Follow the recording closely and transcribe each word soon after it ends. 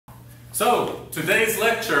So, today's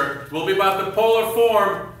lecture will be about the polar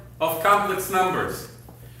form of complex numbers.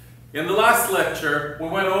 In the last lecture, we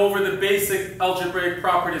went over the basic algebraic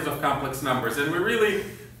properties of complex numbers, and we really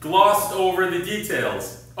glossed over the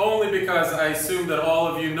details, only because I assumed that all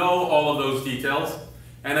of you know all of those details,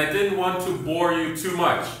 and I didn't want to bore you too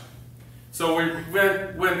much. So we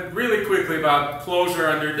went really quickly about closure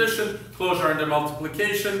under addition, closure under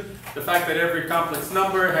multiplication, the fact that every complex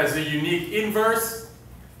number has a unique inverse,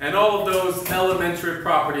 and all of those elementary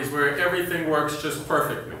properties where everything works just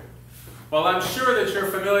perfectly. Well, I'm sure that you're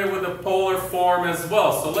familiar with the polar form as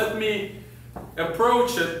well, so let me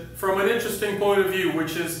approach it from an interesting point of view,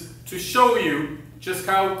 which is to show you just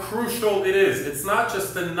how crucial it is. It's not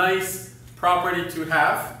just a nice property to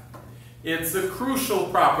have, it's a crucial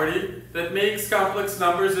property that makes complex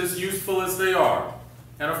numbers as useful as they are.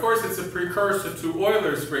 And of course, it's a precursor to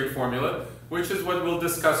Euler's great formula, which is what we'll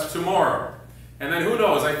discuss tomorrow. And then who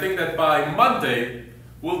knows, I think that by Monday,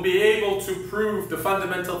 we'll be able to prove the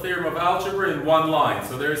fundamental theorem of algebra in one line.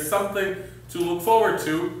 So there's something to look forward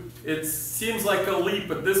to. It seems like a leap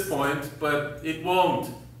at this point, but it won't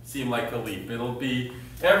seem like a leap. It'll be,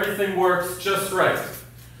 everything works just right.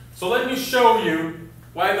 So let me show you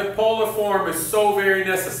why the polar form is so very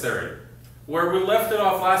necessary. Where we left it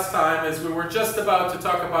off last time is we were just about to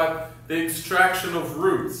talk about the extraction of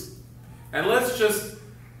roots. And let's just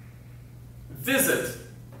visit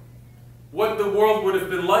what the world would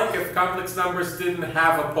have been like if complex numbers didn't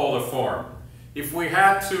have a polar form. If we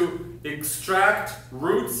had to extract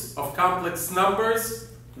roots of complex numbers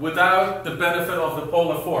without the benefit of the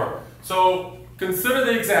polar form. So consider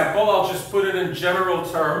the example, I'll just put it in general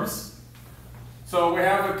terms. So we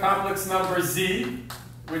have a complex number z,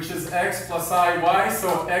 which is x plus iy,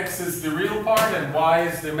 so x is the real part and y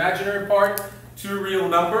is the imaginary part, two real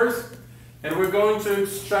numbers. And we're going to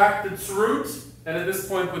extract its roots, and at this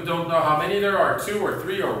point we don't know how many there are, 2 or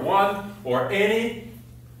 3 or 1 or any.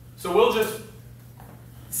 So we'll just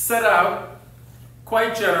set out,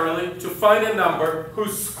 quite generally, to find a number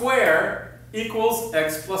whose square equals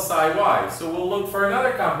x plus iy. So we'll look for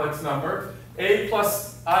another complex number, a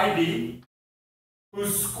plus ib,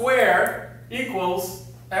 whose square equals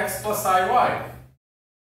x plus iy.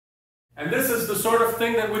 And this is the sort of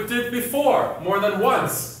thing that we did before, more than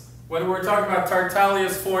once, when we were talking about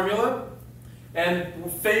Tartaglia's formula, and we're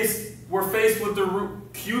faced with the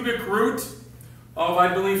cubic root of,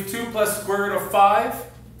 I believe, 2 plus square root of 5,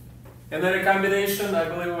 and then a combination, I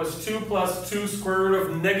believe it was 2 plus 2 square root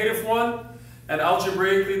of negative 1, and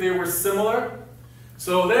algebraically they were similar.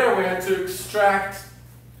 So there we had to extract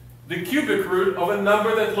the cubic root of a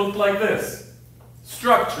number that looked like this,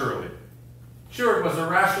 structurally. Sure, it was a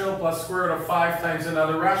rational plus square root of 5 times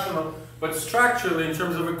another rational, but structurally, in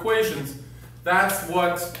terms of equations, that's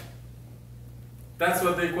what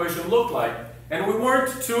the equation looked like. And we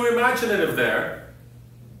weren't too imaginative there.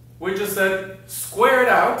 We just said, square it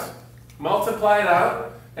out, multiply it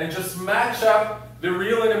out, and just match up the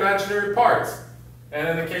real and imaginary parts. And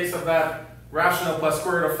in the case of that rational plus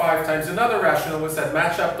square root of 5 times another rational, we said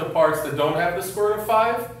match up the parts that don't have the square root of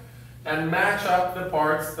 5, and match up the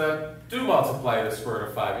parts that do multiply the square root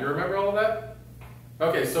of 5. You remember all of that?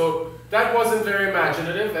 Okay, so that wasn't very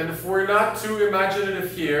imaginative, and if we're not too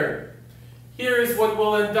imaginative here is what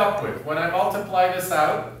we'll end up with. When I multiply this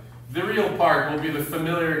out, the real part will be the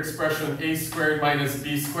familiar expression a squared minus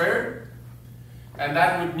b squared, and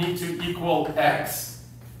that would need to equal x.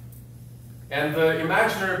 And the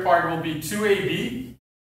imaginary part will be 2ab,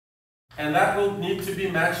 and that will need to be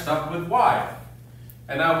matched up with y.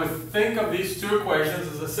 And now we think of these two equations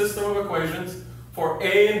as a system of equations for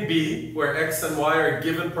a and b, where x and y are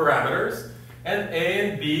given parameters, and a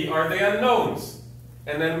and b are the unknowns.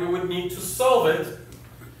 And then we would need to solve it.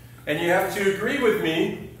 And you have to agree with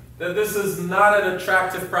me that this is not an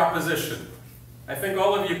attractive proposition. I think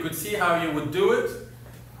all of you could see how you would do it.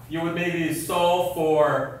 You would maybe solve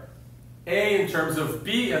for a in terms of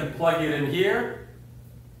b and plug it in here.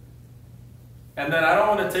 And then I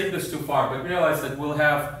don't want to take this too far, but realize that we'll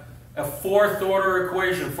have a fourth order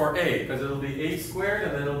equation for a, because it'll be a squared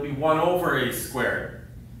and then it'll be 1 over a squared.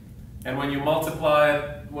 And when you multiply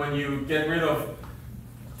it, when you get rid of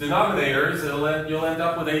denominators, you'll end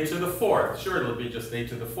up with a to the 4th. Sure, it'll be just a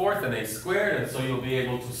to the 4th and a squared, and so you'll be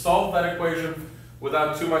able to solve that equation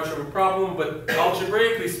without too much of a problem, but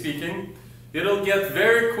algebraically speaking, it'll get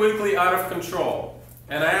very quickly out of control.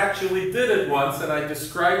 And I actually did it once, and I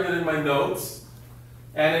described it in my notes,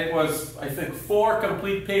 and it was, I think, 4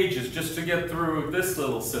 complete pages just to get through this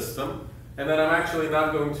little system, and then I'm actually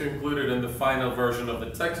not going to include it in the final version of the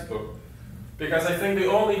textbook. Because I think the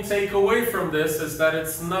only takeaway from this is that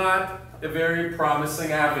it's not a very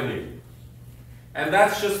promising avenue. And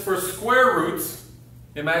that's just for square roots.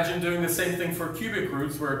 Imagine doing the same thing for cubic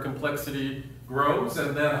roots where complexity grows,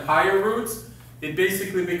 and then higher roots, it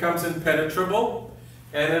basically becomes impenetrable.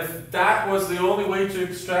 And if that was the only way to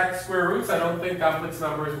extract square roots, I don't think complex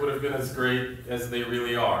numbers would have been as great as they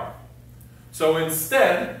really are. So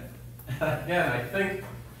instead, again,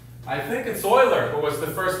 I think it's Euler who was the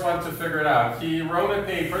first one to figure it out. He wrote a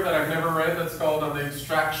paper that I've never read that's called On the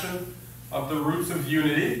Extraction of the Roots of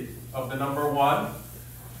Unity of the number 1.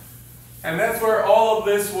 And that's where all of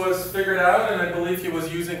this was figured out, and I believe he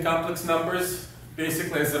was using complex numbers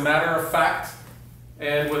basically as a matter of fact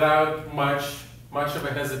and without much of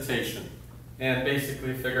a hesitation, and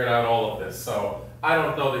basically figured out all of this. So I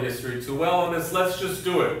don't know the history too well on this, let's just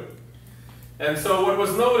do it. And so what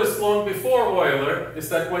was noticed long before Euler is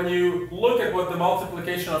that when you look at what the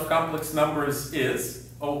multiplication of complex numbers is,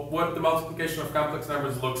 or what the multiplication of complex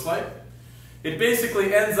numbers looks like, it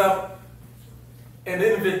basically ends up an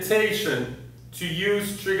invitation to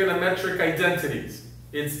use trigonometric identities.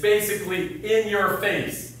 It's basically in your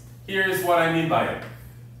face. Here's what I mean by it.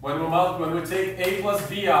 When we take a plus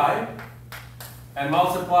bi and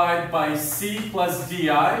multiply it by c plus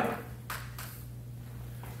di,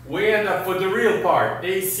 we end up with the real part,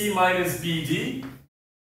 ac minus bd,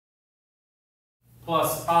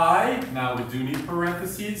 plus I, now we do need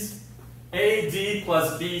parentheses, ad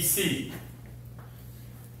plus bc.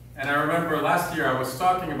 And I remember last year I was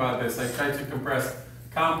talking about this. I tried to compress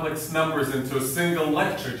complex numbers into a single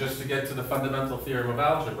lecture just to get to the fundamental theorem of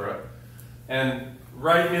algebra. And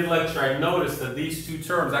right mid-lecture I noticed that these two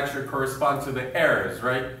terms actually correspond to the eras,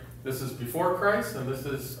 right? This is before Christ and this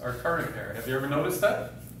is our current era. Have you ever noticed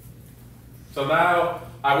that? So now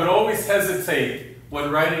I would always hesitate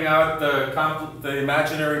when writing out the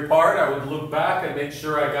imaginary part. I would look back and make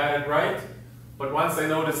sure I got it right. But once I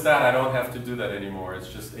notice that, I don't have to do that anymore.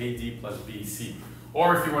 It's just AD plus BC.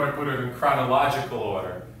 Or if you want to put it in chronological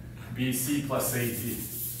order, BC plus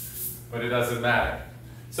AD. But it doesn't matter.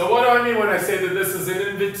 So what do I mean when I say that this is an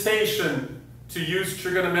invitation to use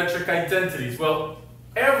trigonometric identities? Well,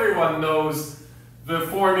 everyone knows the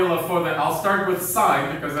formula for that. I'll start with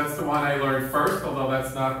sine because that's the one I learned first, although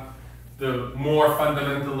that's not the more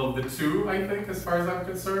fundamental of the two, I think, as far as I'm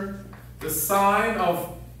concerned. The sine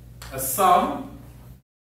of a sum.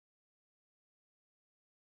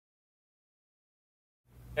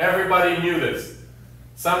 Everybody knew this.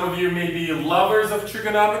 Some of you may be lovers of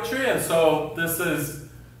trigonometry, and so this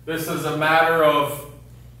is a matter of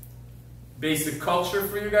basic culture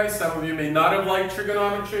for you guys. Some of you may not have liked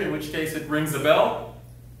trigonometry, in which case it rings a bell,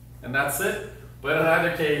 and that's it. But in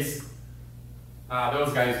either case,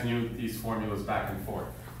 those guys knew these formulas back and forth.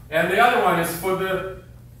 And the other one is for the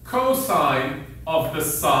cosine of the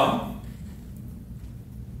sum.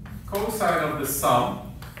 Cosine of the sum.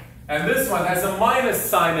 And this one has a minus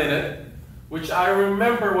sign in it, which I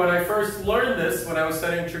remember when I first learned this, when I was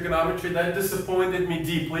studying trigonometry, that disappointed me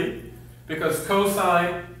deeply, because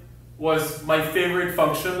cosine was my favorite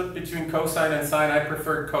function. Between cosine and sine, I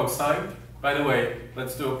preferred cosine. By the way,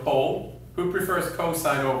 let's do a poll. Who prefers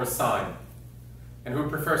cosine over sine? And who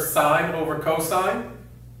prefers sine over cosine?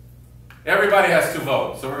 Everybody has to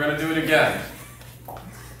vote, so we're going to do it again.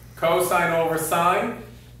 Cosine over sine?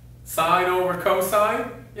 Sine over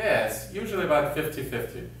cosine? Yes, usually about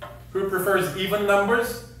 50-50. Who prefers even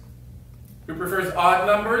numbers? Who prefers odd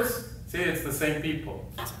numbers? See, it's the same people.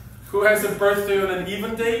 Who has a birthday on an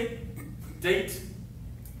even date?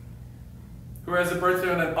 Who has a birthday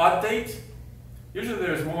on an odd date? Usually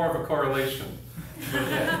there's more of a correlation.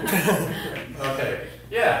 Okay,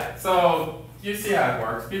 yeah, so you see how it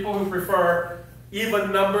works. People who prefer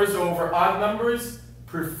even numbers over odd numbers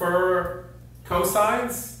prefer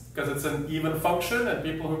cosines, because it's an even function, and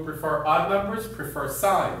people who prefer odd numbers prefer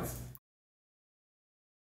sines.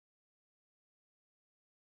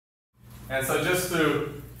 And so just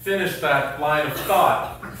to finish that line of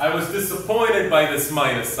thought, I was disappointed by this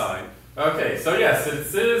minus sign. Okay, so yes,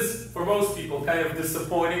 it is, for most people, kind of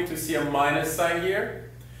disappointing to see a minus sign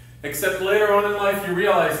here, except later on in life you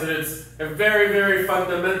realize that it's a very, very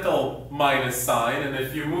fundamental minus sign, and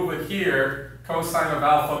if you move it here, cosine of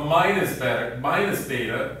alpha minus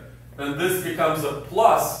beta, then this becomes a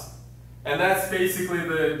plus, and that's basically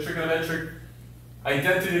the trigonometric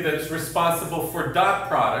identity that's responsible for dot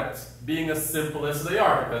products being as simple as they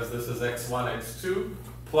are, because this is x1, x2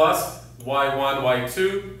 plus y1,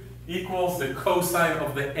 y2 equals the cosine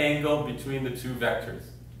of the angle between the two vectors.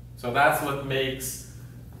 So that's what makes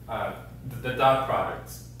the dot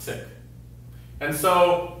products tick. And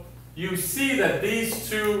so you see that these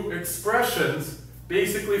two expressions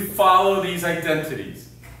basically follow these identities.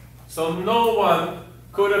 So no one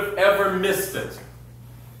could have ever missed it.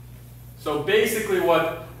 So basically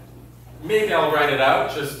maybe I'll write it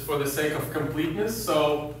out just for the sake of completeness.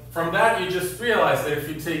 So from that you just realize that if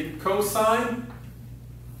you take cosine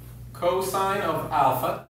of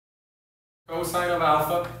alpha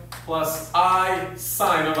plus I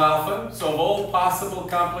sine of alpha, so of all possible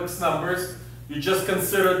complex numbers, you just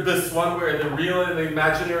consider this one where the real and the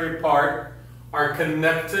imaginary part are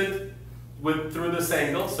connected through this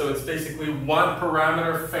angle, so it's basically one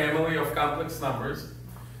parameter family of complex numbers,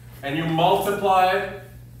 and you multiply it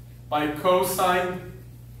by cosine,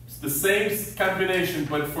 it's the same combination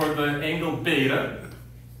but for the angle beta,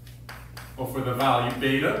 or for the value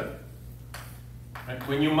beta. Right?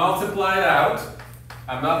 When you multiply it out,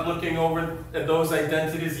 I'm not looking over at those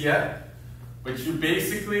identities yet, but you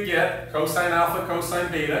basically get cosine alpha,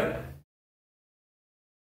 cosine beta.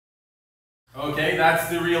 Okay, that's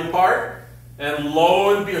the real part. And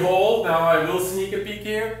lo and behold, now I will sneak a peek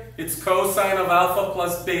here, it's cosine of alpha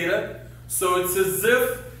plus beta. So it's as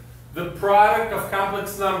if the product of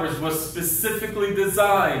complex numbers was specifically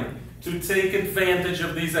designed to take advantage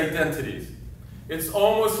of these identities. It's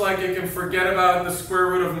almost like you can forget about the square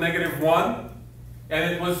root of -1,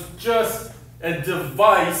 and it was just a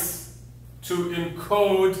device to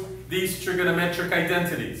encode these trigonometric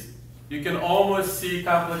identities. You can almost see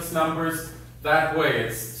complex numbers that way.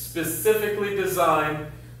 It's specifically designed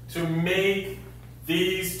to make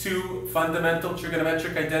these two fundamental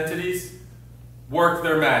trigonometric identities work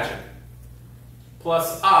their magic.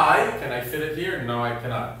 Plus I, can I fit it here? No, I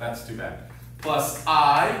cannot. That's too bad. Plus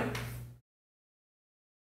I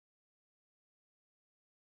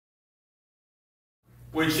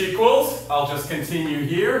which equals, I'll just continue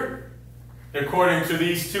here, according to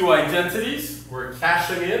these two identities, we're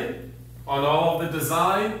cashing in on all of the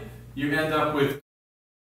design, you end up with.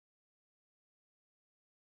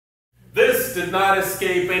 This did not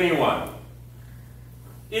escape anyone.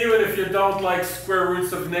 Even if you don't like square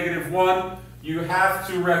roots of -1, you have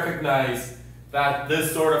to recognize that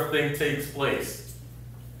this sort of thing takes place.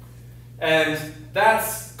 And that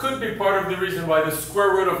could be part of the reason why the square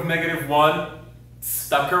root of -1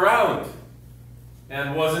 stuck around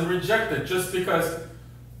and wasn't rejected, just because,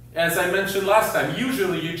 as I mentioned last time,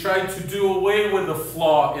 usually you try to do away with the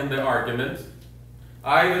flaw in the argument,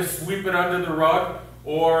 either sweep it under the rug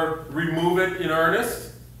or remove it in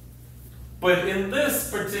earnest. But in this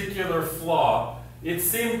particular flaw, it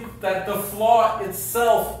seemed that the flaw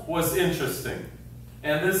itself was interesting,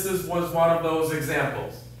 and this was one of those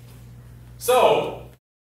examples. So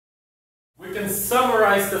we can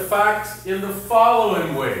summarize the facts in the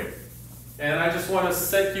following way. And I just want to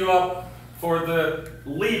set you up for the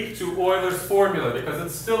leap to Euler's formula, because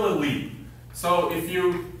it's still a leap. So if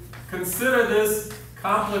you consider this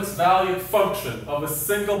complex valued function of a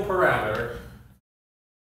single parameter,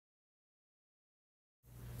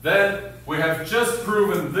 then we have just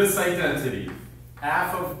proven this identity.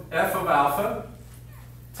 F of alpha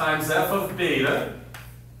times f of beta,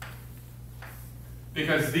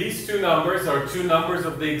 because these two numbers are two numbers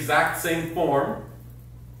of the exact same form.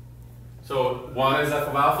 So one is f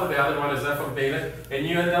of alpha, the other one is f of beta, and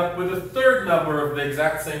you end up with a third number of the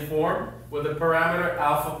exact same form with the parameter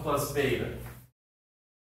alpha plus beta.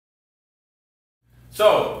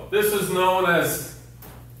 So this is known as,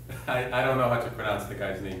 I don't know how to pronounce the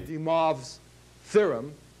guy's name. De Moivre's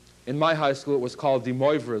theorem. In my high school it was called de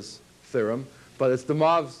Moivre's theorem, but it's de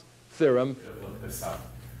Moivre's theorem. Look this up,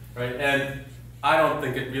 right? And I don't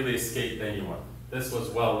think it really escaped anyone. This was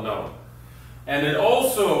well known. And it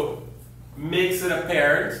also makes it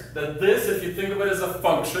apparent that this, if you think of it as a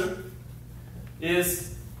function,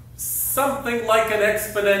 is something like an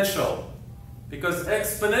exponential. Because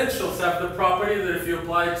exponentials have the property that if you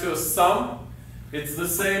apply it to a sum, it's the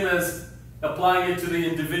same as applying it to the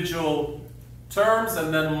individual terms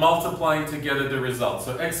and then multiplying together the result.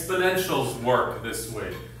 So exponentials work this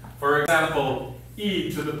way. For example, e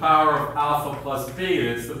to the power of alpha plus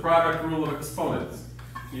beta, it's the product rule of exponents,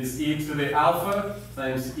 is e to the alpha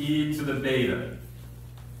times e to the beta.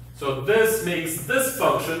 So this makes this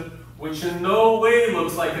function, which in no way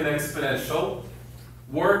looks like an exponential,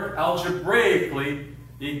 work algebraically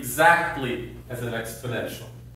exactly as an exponential.